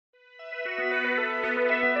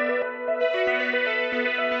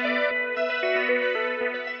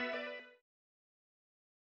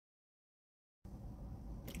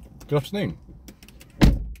Good afternoon.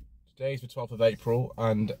 Today is the 12th of April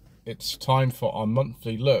and it's time for our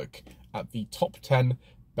monthly look at the top 10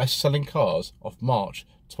 best-selling cars of March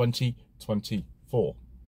 2024.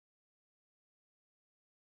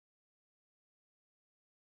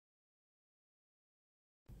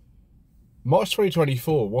 March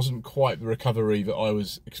 2024 wasn't quite the recovery that I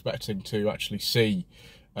was expecting to actually see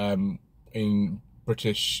in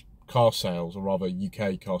British car sales, or rather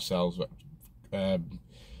UK car sales. I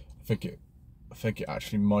think it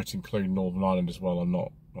actually might include Northern Ireland as well. I'm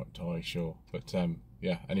not entirely sure, but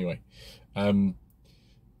yeah. Anyway,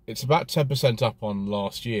 it's about 10% up on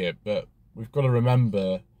last year, but we've got to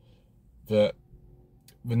remember that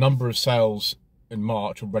the number of sales in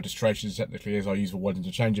March, or registrations technically, as I use the word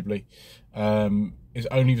interchangeably, is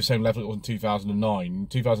only the same level it was in 2009.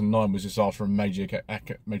 2009 was just after a major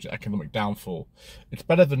economic downfall. It's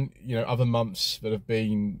better than other months that have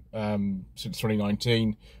been since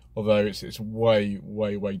 2019, although it's way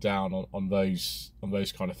down on those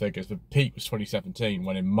kind of figures. The peak was 2017,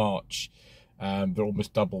 when in March there were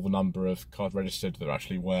almost double the number of cars registered that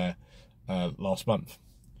actually were last month.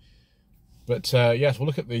 But yes, we'll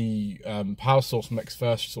look at the power source mix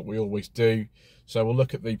first, which is what we always do. So we'll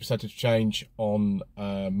look at the percentage change on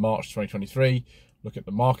March 2023, look at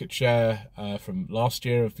the market share from last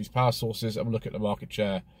year of these power sources, and we'll look at the market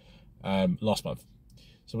share last month.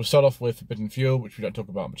 So we'll start off with forbidden fuel, which we don't talk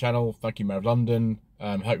about on the channel. Thank you, Mayor of London.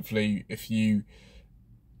 Hopefully, if you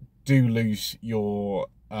do lose your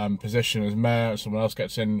position as mayor and someone else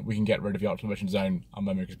gets in, we can get rid of the ultra emission zone and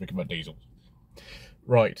then we can speak about diesel.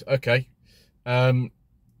 Right, okay. Not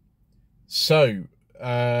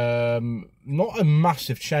a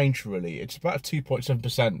massive change really. It's about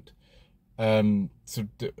 2.7%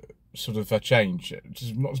 sort of a change, which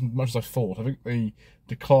is not as much as I thought. I think the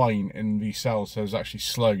decline in the sales has actually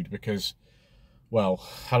slowed because, well,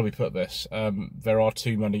 how do we put this? There are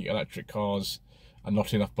too many electric cars and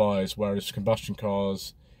not enough buyers, whereas combustion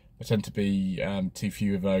cars, there tend to be too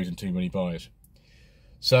few of those and too many buyers.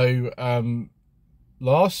 So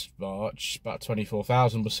last March, about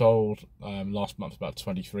 24,000 were sold. Last month, about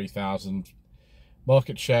 23,000.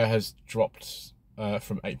 Market share has dropped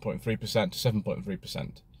from 8.3% to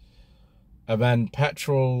 7.3%. And then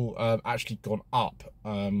petrol actually gone up.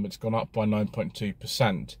 It's gone up by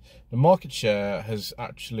 9.2%. The market share has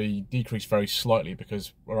actually decreased very slightly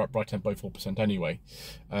because we're up by 10.4% anyway.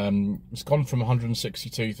 It's gone from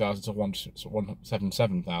 162,000 to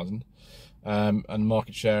 177,000. And the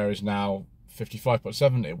market share is now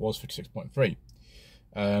 55.7. It was 56.3.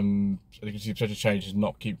 So you can see the percentage change does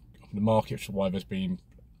not keep up in the market, which is why there's been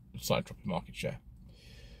a slight drop in market share.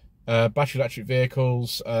 Battery electric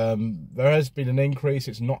vehicles, there has been an increase.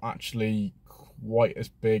 It's not actually quite as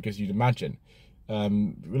big as you'd imagine. If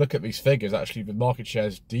we look at these figures, actually the market share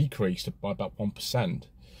has decreased by about 1%.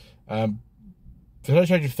 The percentage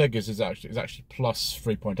change of figures is actually plus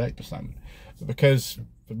 3.8%. But because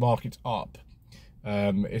the market's up,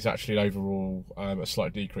 is actually overall a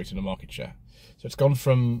slight decrease in the market share. So it's gone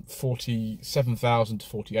from 47,000 to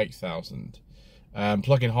 48,000.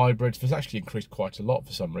 Plug-in hybrids has actually increased quite a lot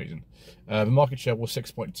for some reason. The market share was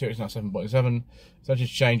 6.2, it's now 7.7.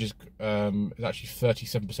 Percentage change is actually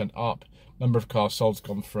 37% up. Number of cars sold has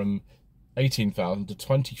gone from 18,000 to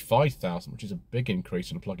 25,000, which is a big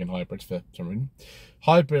increase in the plug-in hybrids for some reason.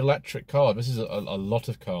 Hybrid electric car, this is a lot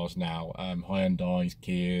of cars now. Hyundais,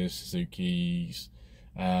 Kias, Suzuki's.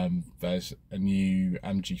 There's a new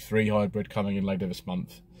MG3 hybrid coming in later this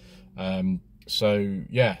month. So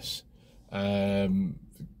yes,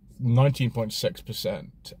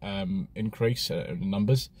 19.6% increase in the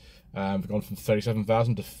numbers. We've gone from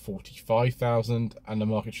 37,000 to 45,000, and the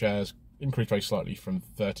market shares increased very slightly from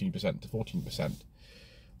 13% to 14%.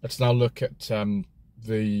 Let's now look at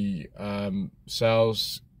the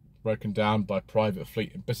sales broken down by private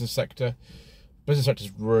fleet and business sector. Business sector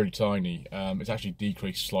is really tiny. It's actually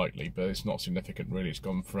decreased slightly, but it's not significant really. It's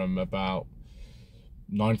gone from about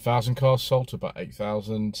 9,000 cars sold to about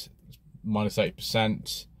 8,000, minus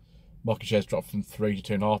 8%. Market shares dropped from 3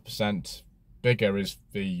 to 2.5%. Bigger is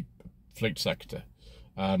the fleet sector.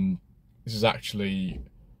 This is actually,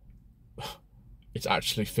 it's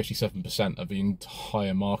actually 57% of the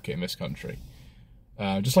entire market in this country.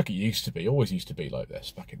 Just like it used to be, always used to be like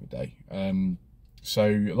this back in the day. So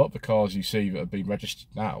a lot of the cars you see that have been registered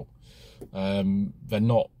now, they're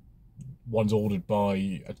not ones ordered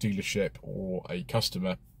by a dealership or a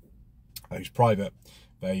customer who's private.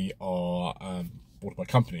 They are ordered by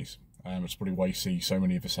companies. That's probably why you see so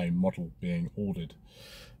many of the same model being ordered.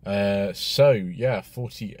 So yeah,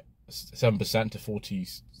 7% to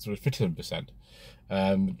 57%.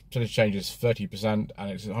 Percentage change is 30%,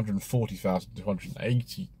 and it's 140,000 to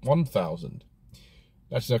 181,000.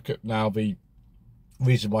 Let's look at now the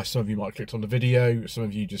reason why some of you might have clicked on the video. Some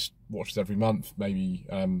of you just watch this every month. Maybe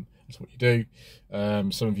that's what you do.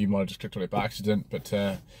 Some of you might have just clicked on it by accident, but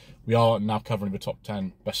we are now covering the top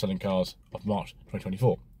 10 best-selling cars of March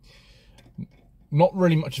 2024. Not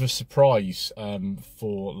really much of a surprise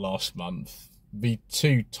for last month. The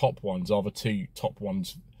two top ones are the two top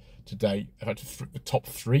ones to date. In fact, the top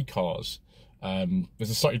three cars. There's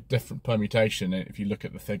a slightly different permutation if you look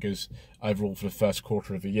at the figures overall for the first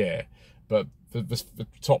quarter of the year, but the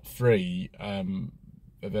top three,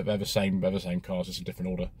 they're the same cars, just in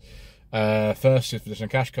different order. First is the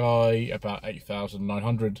Qashqai, about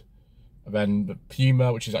 8,900. And then the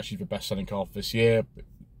Puma, which is actually the best-selling car for this year. It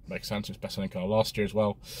makes sense, it's best-selling car last year as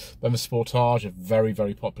well. Then the Sportage, a very,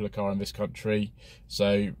 very popular car in this country.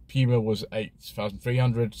 So Puma was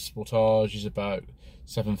 8,300. Sportage is about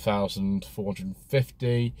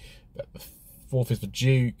 7,450. The fourth is the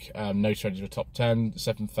Duke, no change in the top 10,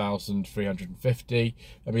 7,350.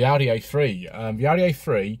 And the Audi A3. The Audi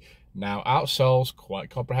A3 now outsells quite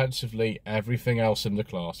comprehensively everything else in the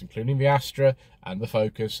class, including the Astra and the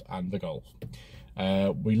Focus and the Golf.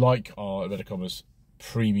 We like our, inverted commas,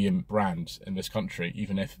 premium brands in this country,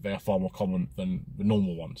 even if they are far more common than the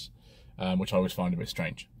normal ones, which I always find a bit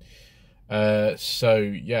strange. So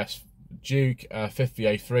yes, Duke, 50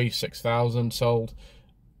 A3, 6,000 sold.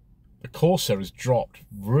 The Corsa has dropped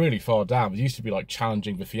really far down. It used to be like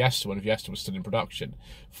challenging the Fiesta when the Fiesta was still in production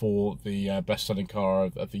for the best-selling car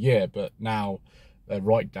of the year, but now they're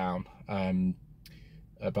right down,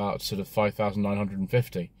 about sort of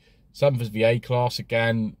 5,950. Seventh is the A-Class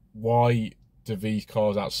again. Why do these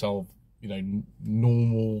cars outsell, you know,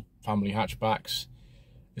 normal family hatchbacks?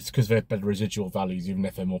 It's because they have better residual values, even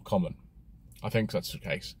if they're more common. I think that's the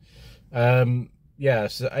case. Yeah,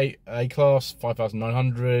 so A-Class,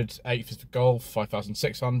 5,900. 8th is the Golf,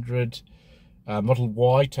 5,600. Model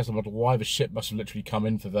Y, Tesla Model Y, the ship must have literally come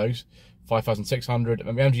in for those, 5,600.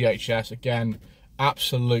 And the MGHS, again,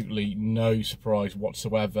 absolutely no surprise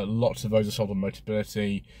whatsoever. Lots of those are sold on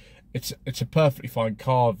Motability. It's a perfectly fine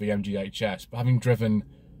car, the MGHS, but having driven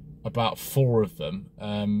about 4 of them,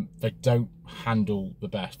 they don't handle the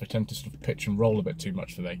best. They tend to sort of pitch and roll a bit too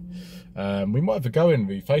much for me. We might have a go in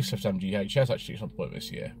the facelift MGHS actually at some point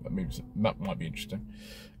this year. That might be interesting.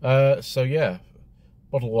 So yeah,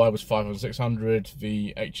 Model Y was 5,600.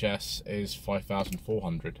 The HS is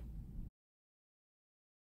 5,400.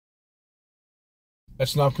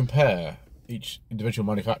 Let's now compare each individual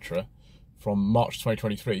manufacturer from March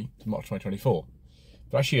 2023 to March 2024.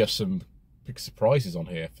 There actually are some big surprises on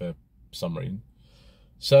here for some reason.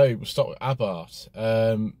 So we'll start with Abarth.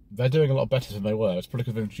 They're doing a lot better than they were. It's probably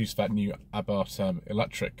because they've introduced that new Abarth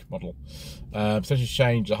electric model. Percentage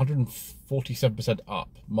change 147% up.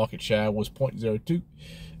 Market share was 0.02.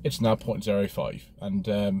 It's now 0.05. And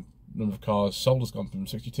number of cars sold has gone from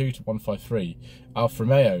 62 to 153. Alfa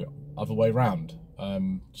Romeo, other way round.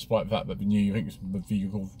 Despite the fact that the new, I think it's the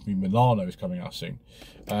vehicle Milano is coming out soon.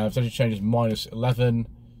 Percentage change is minus 11.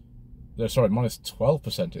 Sorry, minus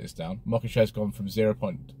 12% it is down. Market share has gone from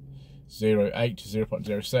 0.08 to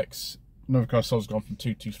 0.06. Number of cars sold has gone from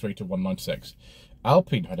 223 to 196.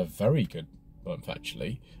 Alpine had a very good month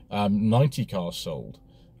actually. 90 cars sold.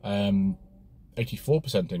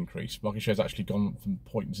 84% increase. Market share has actually gone from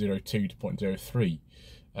 0.02 to 0.03.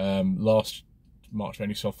 Last March they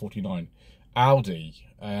only sold 49. Audi,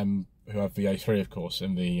 who have the A3 of course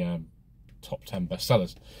in the top 10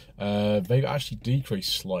 bestsellers, they've actually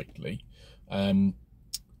decreased slightly.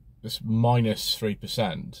 This minus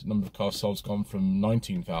 3%. Number of cars sold has gone from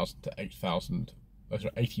 19,000 to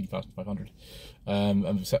 18,500. And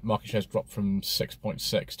the market share has dropped from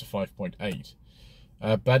 6.6 to 5.8.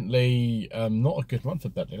 Bentley, not a good month for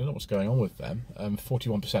Bentley. I don't know what's going on with them.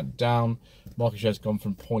 41% down. Market share has gone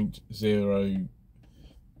from 0.09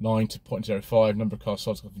 to 0.05. Number of cars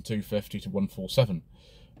sold has gone from 250 to 147.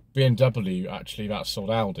 BMW actually outsold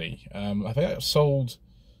Audi. Have they outsold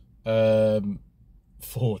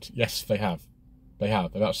Ford? Yes, they have. They've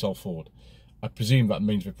outsold Ford. I presume that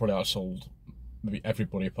means they've probably outsold maybe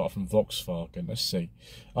everybody apart from Volkswagen. Let's see.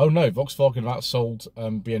 Oh no, Volkswagen have outsold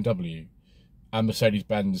BMW. And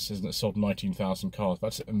Mercedes-Benz hasn't sold 19,000 cars.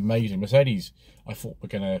 That's amazing. Mercedes, I thought were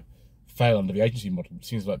going to fail under the agency model. It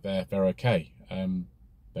seems like they're okay.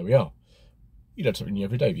 There we are. You learn something new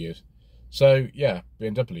every day, viewers. So yeah,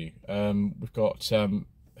 BMW. We've got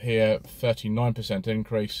here 39%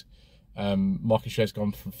 increase. Market share's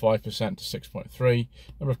gone from 5% to 6.3.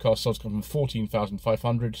 Number of cars sold has gone from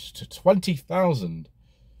 14,500 to 20,000.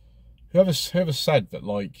 whoever said that,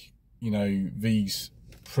 like, you know, these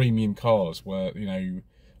premium cars were, you know,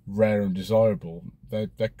 rare and desirable? They're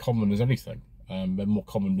common as anything. They're more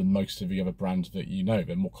common than most of the other brands that you know.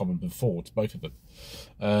 They're more common than Ford, both of them.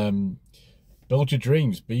 Build Your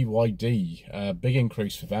Dreams, BYD, big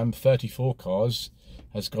increase for them. 34 cars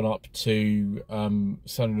has gone up to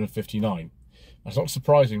 759. That's not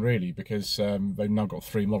surprising, really, because they've now got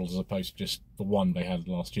 3 models as opposed to just the one they had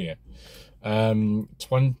last year.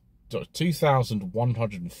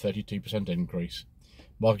 2,132% increase.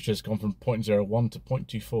 Market share has gone from 0.01 to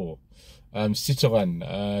 0.24.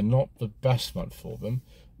 Citroën, not the best month for them.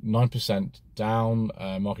 9% down.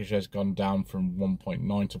 Market share has gone down from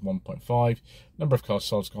 1.9 to 1.5. Number of cars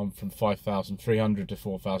sold has gone from 5,300 to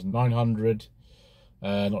 4,900.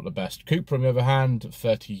 Not the best. Cupra, on the other hand,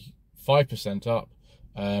 35% up.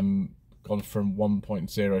 Gone from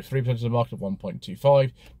 1.03% of the market to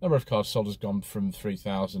 1.25. Number of cars sold has gone from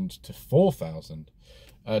 3,000 to 4,000.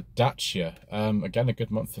 Dacia, again a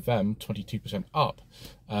good month for them, 22% up.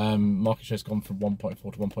 Market share has gone from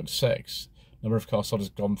 1.4 to 1.6. Number of cars sold has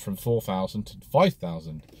gone from 4,000 to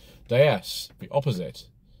 5,000. DS, the opposite,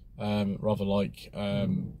 rather like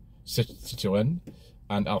Citroën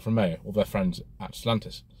and Alfa Romeo, all their friends at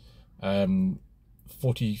Stellantis.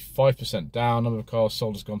 45% down. Number of cars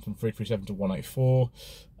sold has gone from 337 to 184.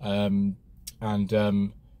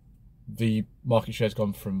 The market share has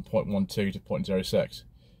gone from 0.12 to 0.06.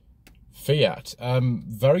 Fiat,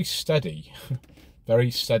 very steady,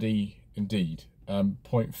 very steady indeed.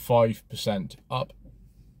 0.5% up.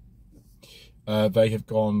 They have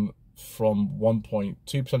gone from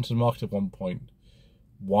 1.2% of the market to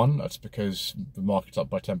 1.1. That's because the market's up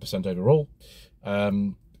by 10% overall.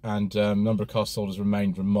 Number of cars sold has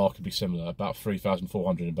remained remarkably similar, about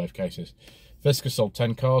 3,400 in both cases. Fisker sold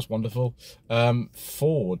 10 cars, wonderful.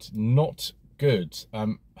 Ford, not good.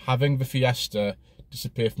 Having the Fiesta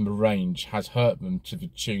disappear from the range has hurt them to the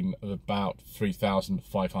tune of about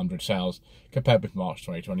 3,500 sales compared with March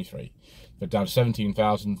 2023. They're down to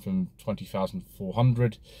 17,000 from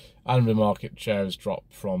 20,400, and the market share has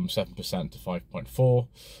dropped from 7% to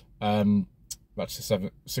 5.4%. That's a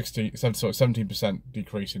 17%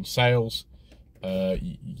 decrease in sales.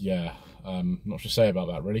 Yeah, not much to say about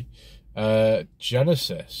that, really.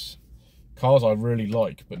 Genesis, cars I really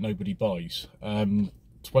like but nobody buys.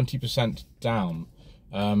 20% down,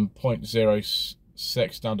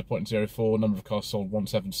 0.06 down to 0.04. Number of cars sold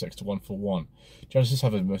 176 to 141. Genesis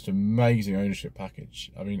have the most amazing ownership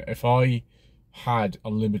package. I mean, if I had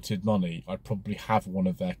unlimited money, I'd probably have one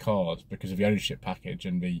of their cars because of the ownership package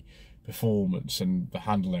and the performance and the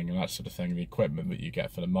handling and that sort of thing, the equipment that you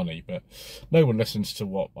get for the money. But no one listens to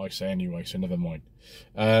what I say anyway, so never mind.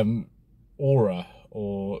 Aura,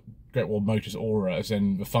 or Great Wall Motors Aura, as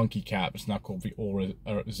in the funky cap, it's now called the Aura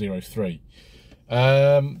 03.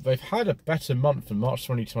 They've had a better month than March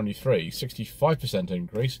 2023, 65%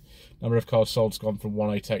 increase. Number of cars sold has gone from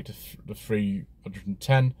 188 to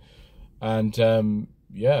 310. And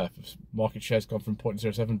yeah, market share has gone from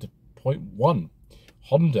 0.07 to 0.1.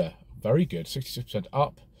 Honda, very good, 66%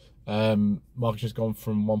 up. Market share has gone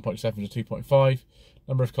from 1.7 to 2.5.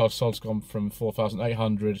 Number of cars sold has gone from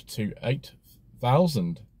 4,800 to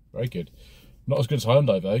 8,000. Very good. Not as good as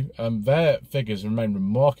Hyundai though. Their figures remain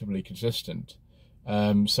remarkably consistent.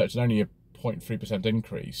 So it's only a 0.3%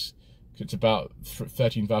 increase. It's about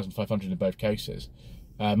 13,500 in both cases.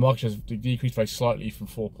 Market share has decreased very slightly from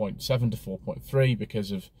 4.7 to 4.3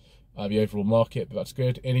 because of the overall market, but that's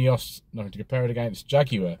good. Ineos, nothing to compare it against.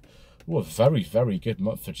 Jaguar, oh, a very, very good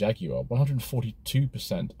month for Jaguar,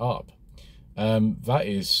 142% up. That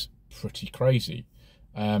is pretty crazy.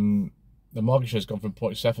 The market share has gone from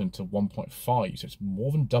 0.7 to 1.5, so it's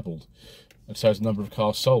more than doubled. And so as the number of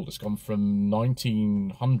cars sold, it's gone from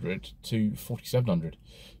 1,900 to 4,700.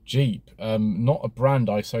 Jeep, not a brand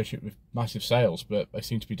I associate with massive sales, but they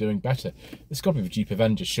seem to be doing better. This has got to be the Jeep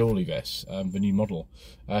Avenger, surely this, the new model.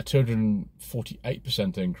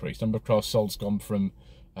 248% increase. Number of cars sold has gone from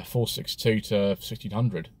 462 to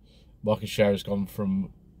 1,600. Market share has gone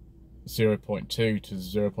from 0.2 to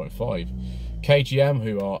 0.5. KGM,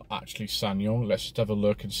 who are actually SsangYong, let's just have a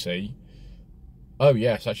look and see. Oh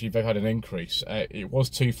yes, actually they've had an increase. It was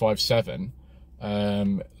 257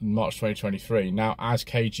 March 2023. Now as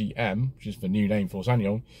KGM, which is the new name for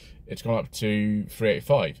SsangYong, it's gone up to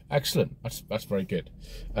 385. Excellent, that's very good.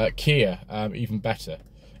 Kia, even better.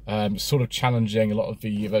 Sort of challenging a lot of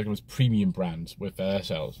the premium brands with their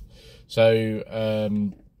sales. So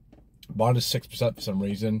minus 6% for some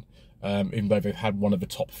reason. Even though they've had one of the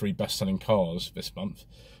top 3 best-selling cars this month.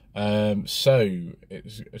 So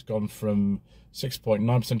it's gone from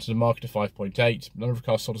 6.9% of the market to 5.8. Number of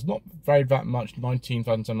cars sold is not very that much,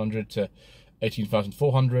 19,700 to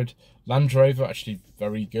 18,400. Land Rover actually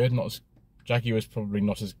very good, not as Jaguar's probably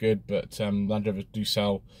not as good, but Land Rovers do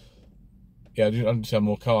sell. Yeah, they do sell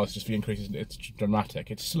more cars. Just the increase it's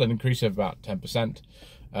dramatic. It's still an increase of about 10%.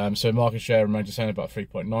 So market share remains the same, about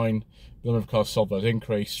 3.9. The number of cars sold has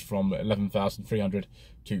increased from 11,300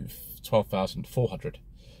 to 12,400.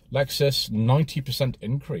 Lexus, 90%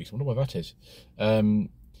 increase. I wonder why that is.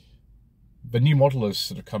 The new model has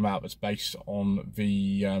sort of come out that's based on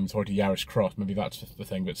the Toyota Yaris Cross. Maybe that's the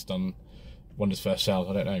thing that's done wonders for sales,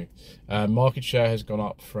 I don't know. Market share has gone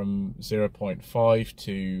up from 0.5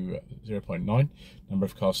 to 0.9. Number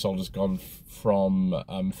of cars sold has gone from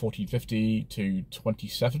 1450 to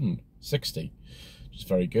 2760, which is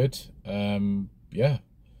very good. Yeah,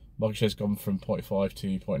 market share has gone from 0.5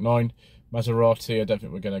 to 0.9. Maserati, I don't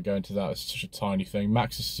think we're going to go into that. It's such a tiny thing.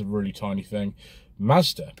 Maxus is a really tiny thing.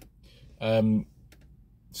 Mazda, so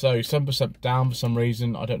 7% down for some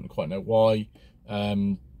reason. I don't quite know why.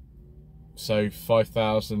 So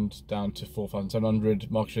 5,000 down to 4,700.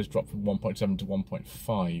 Market share's dropped from 1.7 to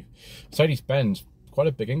 1.5. Mercedes-Benz, quite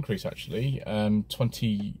a big increase actually,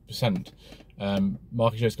 20%.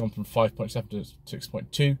 Market share's gone from 5.7 to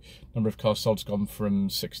 6.2. Number of cars sold has gone from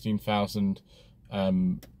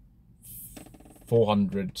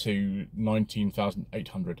 16,400 to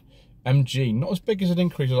 19,800. MG, not as big as an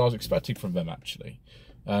increase as I was expecting from them actually.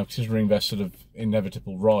 Considering their sort of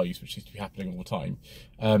inevitable rise, which seems to be happening all the time.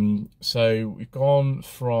 So we've gone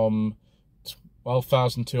from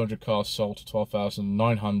 12,200 cars sold to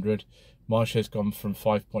 12,900. Market share's gone from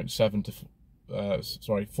 5.7 to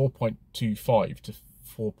 4.25 to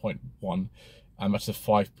 4.1, and that's a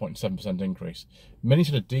 5.7% increase. Many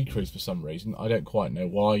sort of decrease for some reason. I don't quite know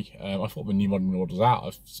why. I thought the new modern order's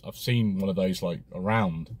out. I've seen one of those like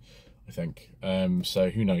around, I think.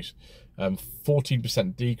 So who knows?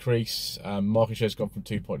 14% decrease. Market share's gone from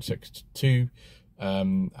 2.6 to 2,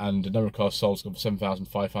 and the number of cars sold has gone from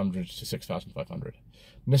 7,500 to 6,500.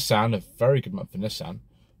 Nissan, a very good month for Nissan.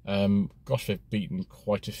 Gosh, they've beaten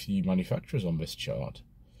quite a few manufacturers on this chart.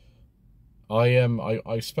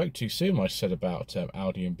 I spoke too soon when I said about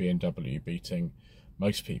Audi and BMW beating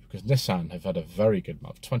most people, because Nissan have had a very good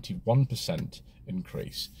month, 21%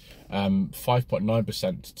 increase,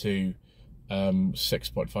 5.9% to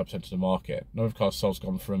 6.5% of the market. Number of cars sold has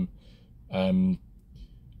gone from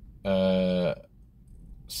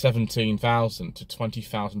 17,000 to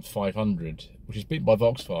 20,500, which is beaten by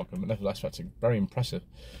Volkswagen, but nevertheless that's very impressive.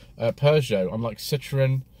 Peugeot, unlike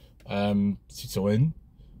Citroën,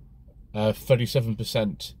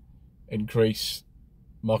 37% increase.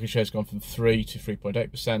 Market share has gone from 3 to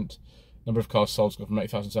 3.8%. Number of cars sold has gone from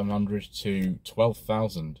 8,700 to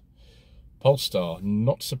 12,000. Polestar,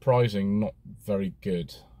 not surprising, not very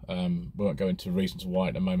good. We won't go into reasons why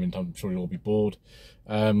at the moment. I'm sure you'll all be bored.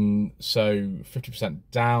 So 50%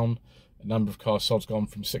 down. The number of cars sold has gone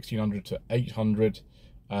from 1,600 to 800,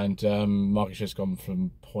 and market share has gone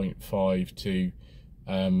from 0.5 to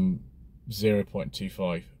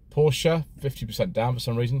 0.25. Porsche, 50% down for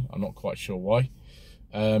some reason. I'm not quite sure why.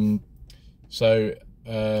 So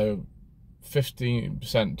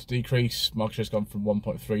 15% decrease. Market share has gone from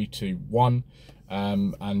 1.3 to 1,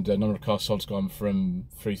 and the number of cars sold has gone from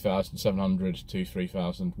 3,700 to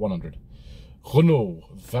 3,100. Renault,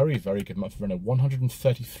 very, very good month for Renault,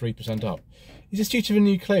 133% up. Is this due to the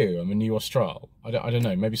new Clio and the new Austral? I don't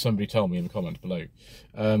know, maybe somebody tell me in the comments below.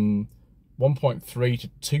 1.3 to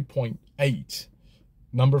 2.8.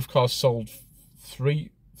 Number of cars sold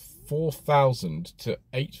 4,000 to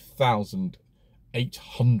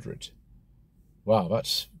 8,800. Wow,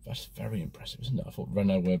 that's very impressive, isn't it? I thought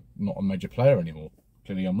Renault were not a major player anymore.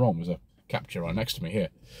 Clearly I'm wrong. There's a capture right next to me here.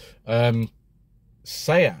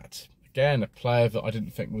 Seat, again, a player that I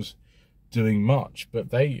didn't think was doing much, but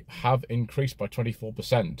they have increased by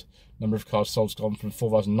 24%. Number of cars sold has gone from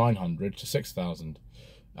 4,900 to 6,000.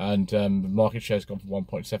 And the market share has gone from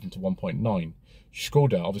 1.7 to 1.9.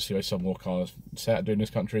 Skoda, obviously they sell more cars than Seat do in this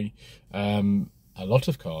country. A lot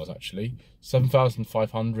of cars actually.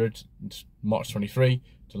 7,500 March 23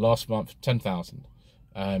 to last month 10,000.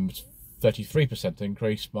 33%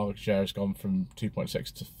 increase. Market share has gone from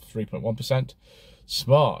 2.6 to 3.1%.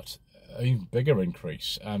 Smart, an even bigger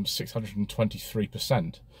increase,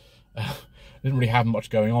 623%. Didn't really have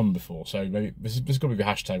much going on before, so maybe this is going to be the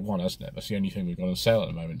 #1, hasn't it? That's the only thing we've got on sale at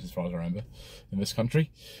the moment, as far as I remember, in this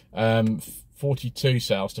country. 42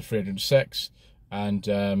 sales to 306, and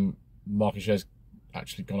market share's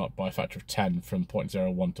actually gone up by a factor of 10 from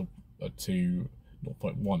 0.01 to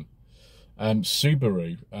 0.1.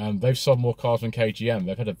 Subaru, they've sold more cars than KGM.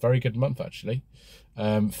 They've had a very good month, actually.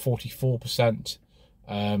 44%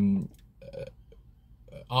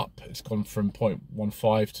 up. It's gone from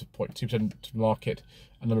 0.15 to 0.2% to the market.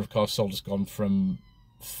 A number of cars sold has gone from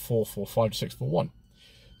 445 to 641.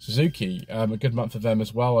 Suzuki, a good month for them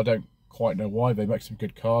as well. I don't quite know why. They make some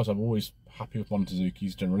good cars. I'm always happy with one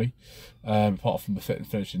Suzuki's generally, apart from the fit and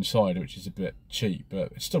finish inside, which is a bit cheap,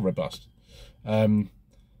 but it's still robust.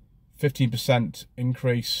 15%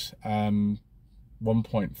 increase,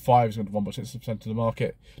 1.5 has gone to 1.6% of the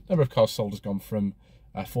market. Number of cars sold has gone from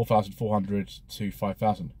 4,400 to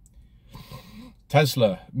 5,000.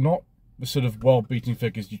 Tesla, not the sort of world-beating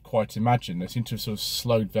figures you'd quite imagine. They seem to have sort of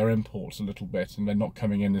slowed their imports a little bit, and they're not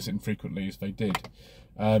coming in as infrequently as they did.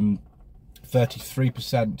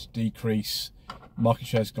 33% decrease. Market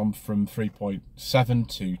share has gone from 3.7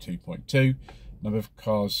 to 2.2. Number of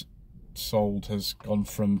cars sold has gone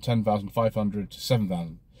from 10,500 to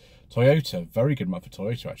 7,000. Toyota, very good month for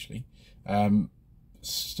Toyota actually.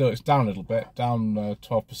 Still, it's down a little bit, down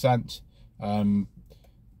 12%, and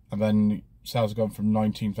then sales have gone from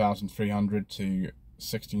 19,300 to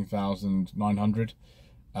 16,900,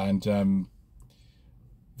 and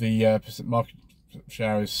the market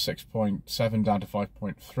share is 6.7 down to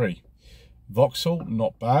 5.3. Vauxhall,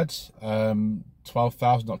 not bad,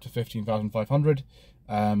 12,000 up to 15,500,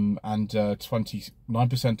 and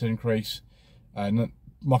 29% increase.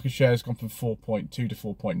 Market share has gone from 4.2 to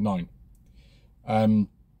 4.9.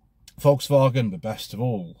 Volkswagen, the best of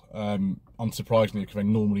all, unsurprisingly, because they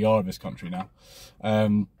normally are in this country now.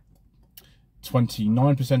 29%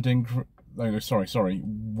 increase. No, sorry,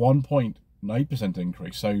 1.8%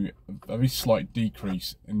 increase. So a very slight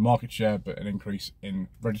decrease in market share, but an increase in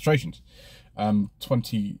registrations.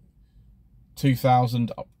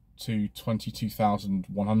 22,000 up to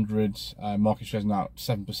 22,100. Market share is now at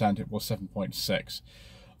 7%. It was 7.6.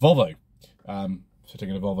 Volvo, so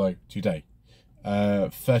taking a Volvo today,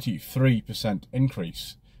 33%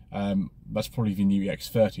 increase. That's probably the new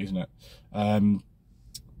EX30, isn't it?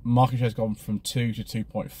 Market share has gone from 2 to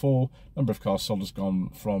 2.4. Number of cars sold has gone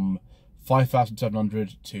from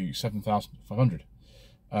 5,700 to 7,500.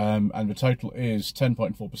 And the total is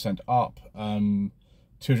 10.4% up,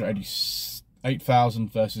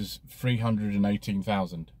 288,000 versus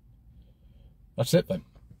 318,000. That's it then.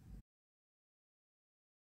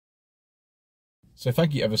 So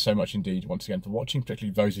thank you ever so much indeed once again for watching,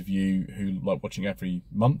 particularly those of you who like watching every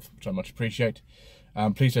month, which I much appreciate.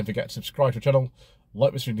 Please don't forget to subscribe to the channel,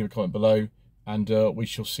 like this video, leave a comment below, and we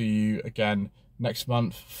shall see you again next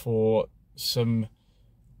month for some,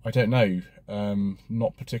 I don't know,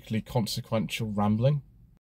 not particularly consequential rambling.